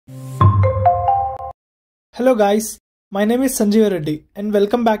Hello guys, my name is Sanjeev Reddy and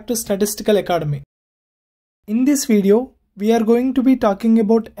welcome back to Statistical Academy. In this video, we are going to be talking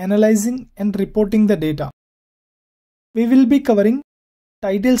about analyzing and reporting the data. We will be covering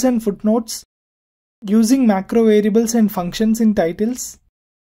titles and footnotes, using macro variables and functions in titles,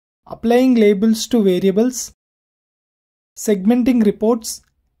 applying labels to variables, segmenting reports,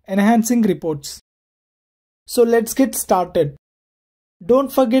 enhancing reports. So let's get started.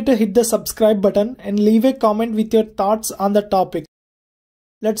 Don't forget to hit the subscribe button and leave a comment with your thoughts on the topic.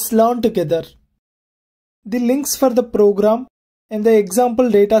 Let's learn together. The links for the program and the example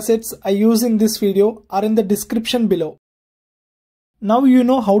datasets I use in this video are in the description below. Now you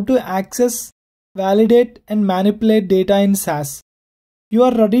know how to access, validate and manipulate data in SAS. You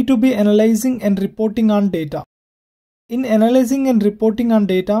are ready to be analyzing and reporting on data. In analyzing and reporting on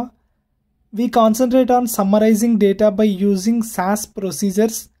data, we concentrate on summarizing data by using SAS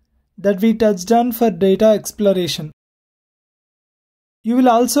procedures that we touched on for data exploration. You will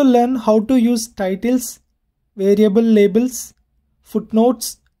also learn how to use titles, variable labels,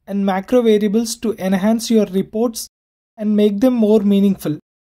 footnotes, and macro variables to enhance your reports and make them more meaningful.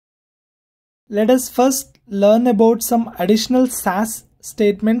 Let us first learn about some additional SAS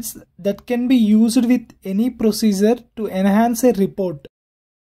statements that can be used with any procedure to enhance a report.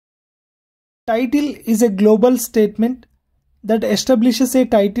 Title is a global statement that establishes a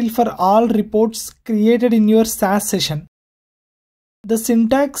title for all reports created in your SAS session. The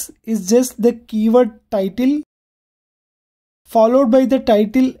syntax is just the keyword title followed by the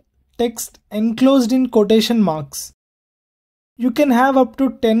title text enclosed in quotation marks. You can have up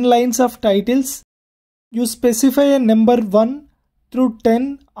to 10 lines of titles. You specify a number 1 through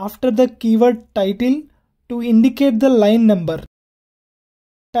 10 after the keyword title to indicate the line number.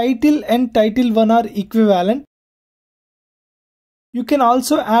 Title and title 1 are equivalent. You can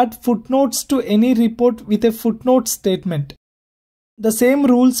also add footnotes to any report with a footnote statement. The same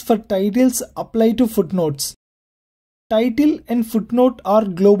rules for titles apply to footnotes. Title and footnote are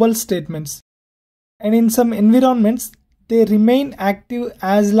global statements, and in some environments they remain active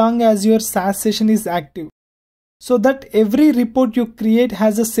as long as your SAS session is active, so that every report you create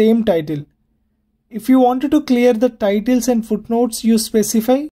has the same title. If you wanted to clear the titles and footnotes you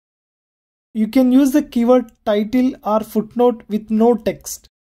specify, you can use the keyword title or footnote with no text.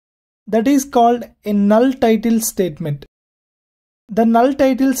 That is called a null title statement. The null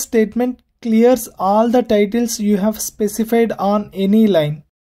title statement clears all the titles you have specified on any line.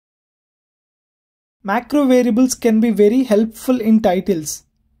 Macro variables can be very helpful in titles.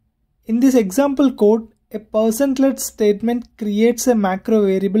 In this example code, a %let statement creates a macro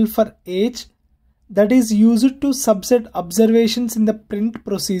variable for age that is used to subset observations in the print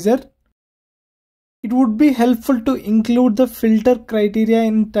procedure. It would be helpful to include the filter criteria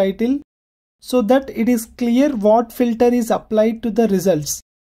in title so that it is clear what filter is applied to the results.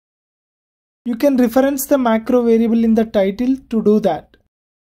 You can reference the macro variable in the title to do that.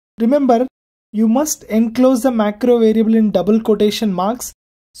 Remember, you must enclose the macro variable in double quotation marks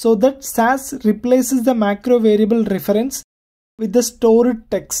so that SAS replaces the macro variable reference with the stored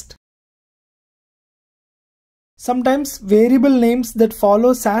text. Sometimes variable names that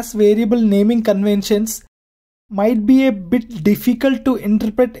follow SAS variable naming conventions might be a bit difficult to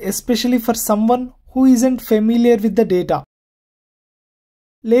interpret, especially for someone who isn't familiar with the data.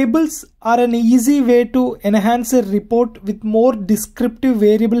 Labels are an easy way to enhance a report with more descriptive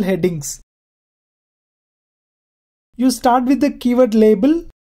variable headings. You start with the keyword label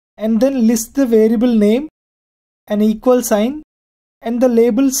and then list the variable name, an equal sign, and the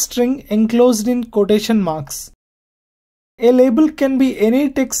label string enclosed in quotation marks. A label can be any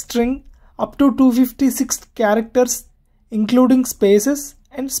text string up to 256 characters, including spaces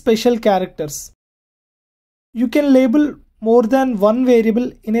and special characters. You can label more than one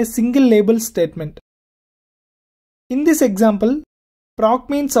variable in a single label statement. In this example,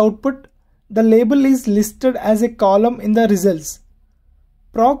 proc means output, the label is listed as a column in the results.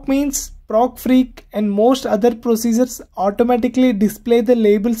 Proc means procfreak and most other procedures automatically display the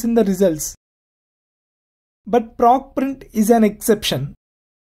labels in the results. But procprint is an exception,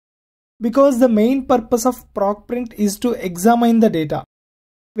 because the main purpose of procprint is to examine the data.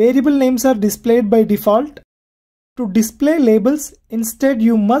 Variable names are displayed by default. To display labels, instead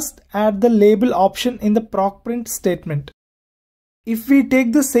you must add the label option in the procprint statement. If we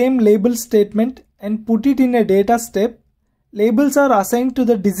take the same label statement and put it in a data step, labels are assigned to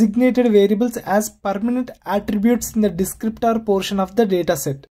the designated variables as permanent attributes in the descriptor portion of the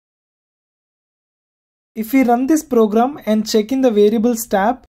dataset. If we run this program and check in the variables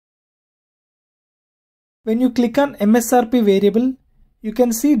tab, when you click on MSRP variable, you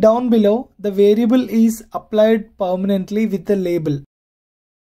can see down below the variable is applied permanently with the label.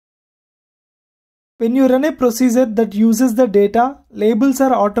 When you run a procedure that uses the data, labels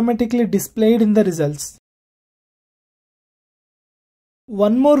are automatically displayed in the results.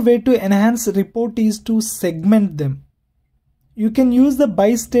 One more way to enhance report is to segment them. You can use the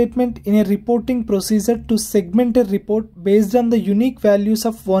by statement in a reporting procedure to segment a report based on the unique values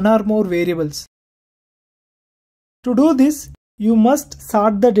of one or more variables. To do this, you must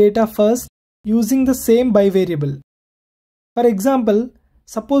sort the data first using the same by variable. For example,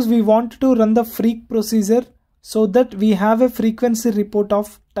 suppose we want to run the freq procedure so that we have a frequency report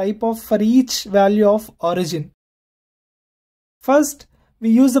of type of for each value of origin. First, we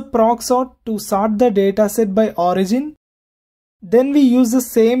use the proc sort to sort the dataset by origin. Then we use the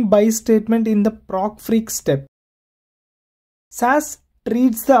same by statement in the proc freq step. SAS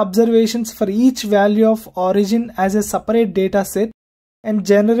treats the observations for each value of origin as a separate dataset and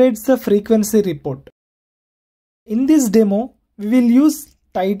generates the frequency report. In this demo, we will use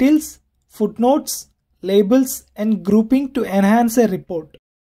titles, footnotes, labels, and grouping to enhance a report.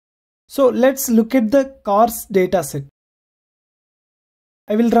 So let's look at the cars dataset.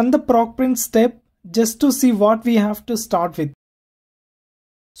 I will run the proc print step just to see what we have to start with.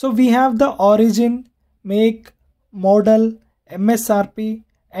 So we have the origin, make, model, MSRP,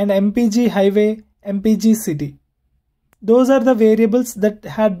 and MPG highway, MPG city. Those are the variables that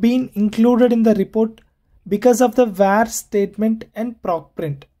had been included in the report because of the var statement and proc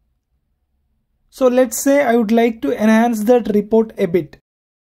print. So let's say I would like to enhance that report a bit.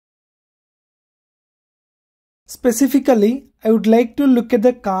 Specifically, I would like to look at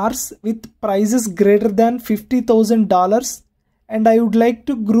the cars with prices greater than $50,000 and I would like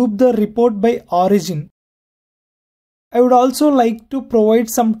to group the report by origin. I would also like to provide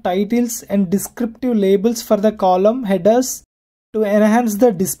some titles and descriptive labels for the column headers to enhance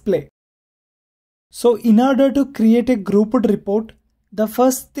the display. So in order to create a grouped report, the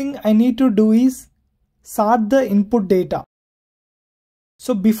first thing I need to do is sort the input data.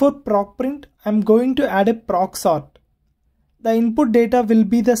 So before proc print, I'm going to add a proc sort. The input data will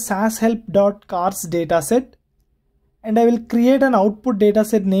be the sashelp.cars dataset and I will create an output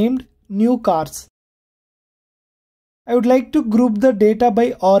dataset named new cars. I would like to group the data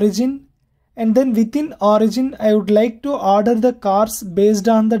by origin and then within origin I would like to order the cars based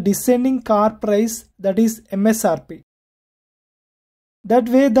on the descending car price, that is MSRP. That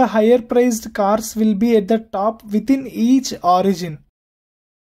way the higher priced cars will be at the top within each origin.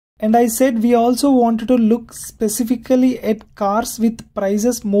 And I said we also wanted to look specifically at cars with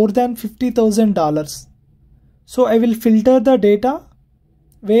prices more than $50,000. So I will filter the data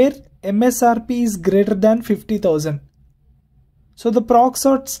where MSRP is greater than 50,000. So the proc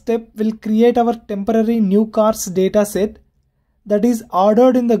sort step will create our temporary new cars dataset that is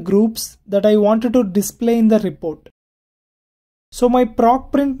ordered in the groups that I wanted to display in the report. So my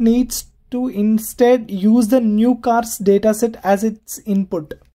proc print needs to instead use the new cars dataset as its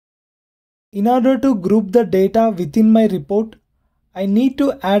input. In order to group the data within my report, I need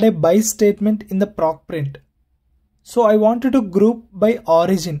to add a by statement in the proc print. So I wanted to group by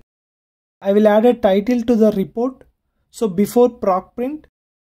origin. I will add a title to the report. So before proc print,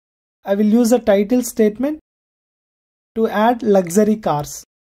 I will use a title statement to add luxury cars.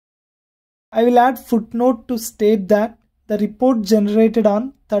 I will add footnote to state that the report generated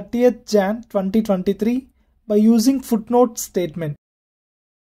on 30th Jan 2023 by using footnote statement.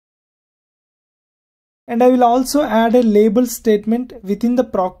 And I will also add a label statement within the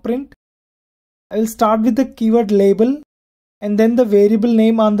proc print. I will start with the keyword label and then the variable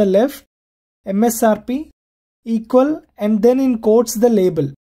name on the left, MSRP, equal, and then in quotes the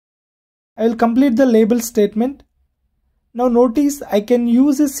label. I will complete the label statement. Now notice I can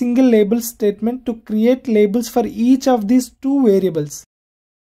use a single label statement to create labels for each of these two variables.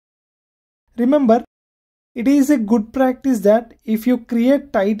 Remember, it is a good practice that if you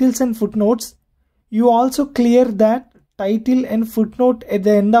create titles and footnotes, you also clear that title and footnote at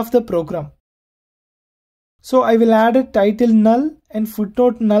the end of the program. So I will add a title null and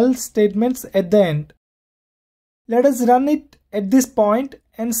footnote null statements at the end. Let us run it at this point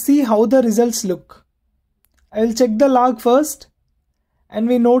and see how the results look. I will check the log first and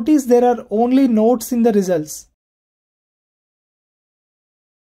we notice there are only notes in the results.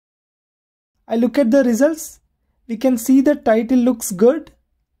 I look at the results. We can see the title looks good.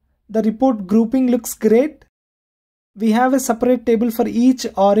 The report grouping looks great. We have a separate table for each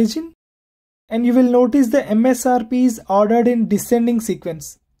origin and you will notice the MSRP is ordered in descending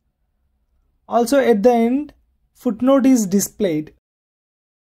sequence. Also at the end, footnote is displayed.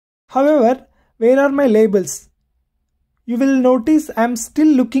 However, where are my labels? you will notice I'm still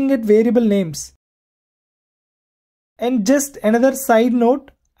looking at variable names. And just another side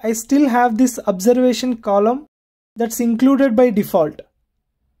note, I still have this observation column that's included by default.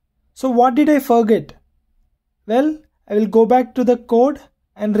 So what did I forget? Well, I will go back to the code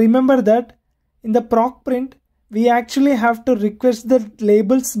and remember that in the proc print, we actually have to request that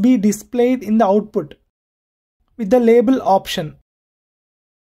labels be displayed in the output with the label option.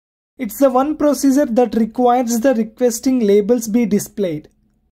 It's the one procedure that requires the requesting labels be displayed.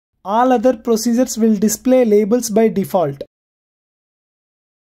 All other procedures will display labels by default.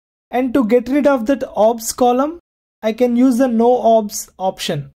 And to get rid of that obs column, I can use the no obs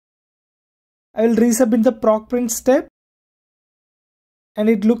option. I will resubmit the proc print step and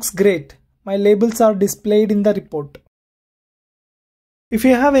it looks great. My labels are displayed in the report. If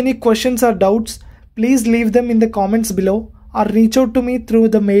you have any questions or doubts, please leave them in the comments below or reach out to me through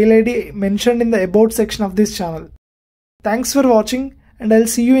the mail ID mentioned in the about section of this channel. Thanks for watching and I'll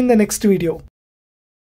see you in the next video.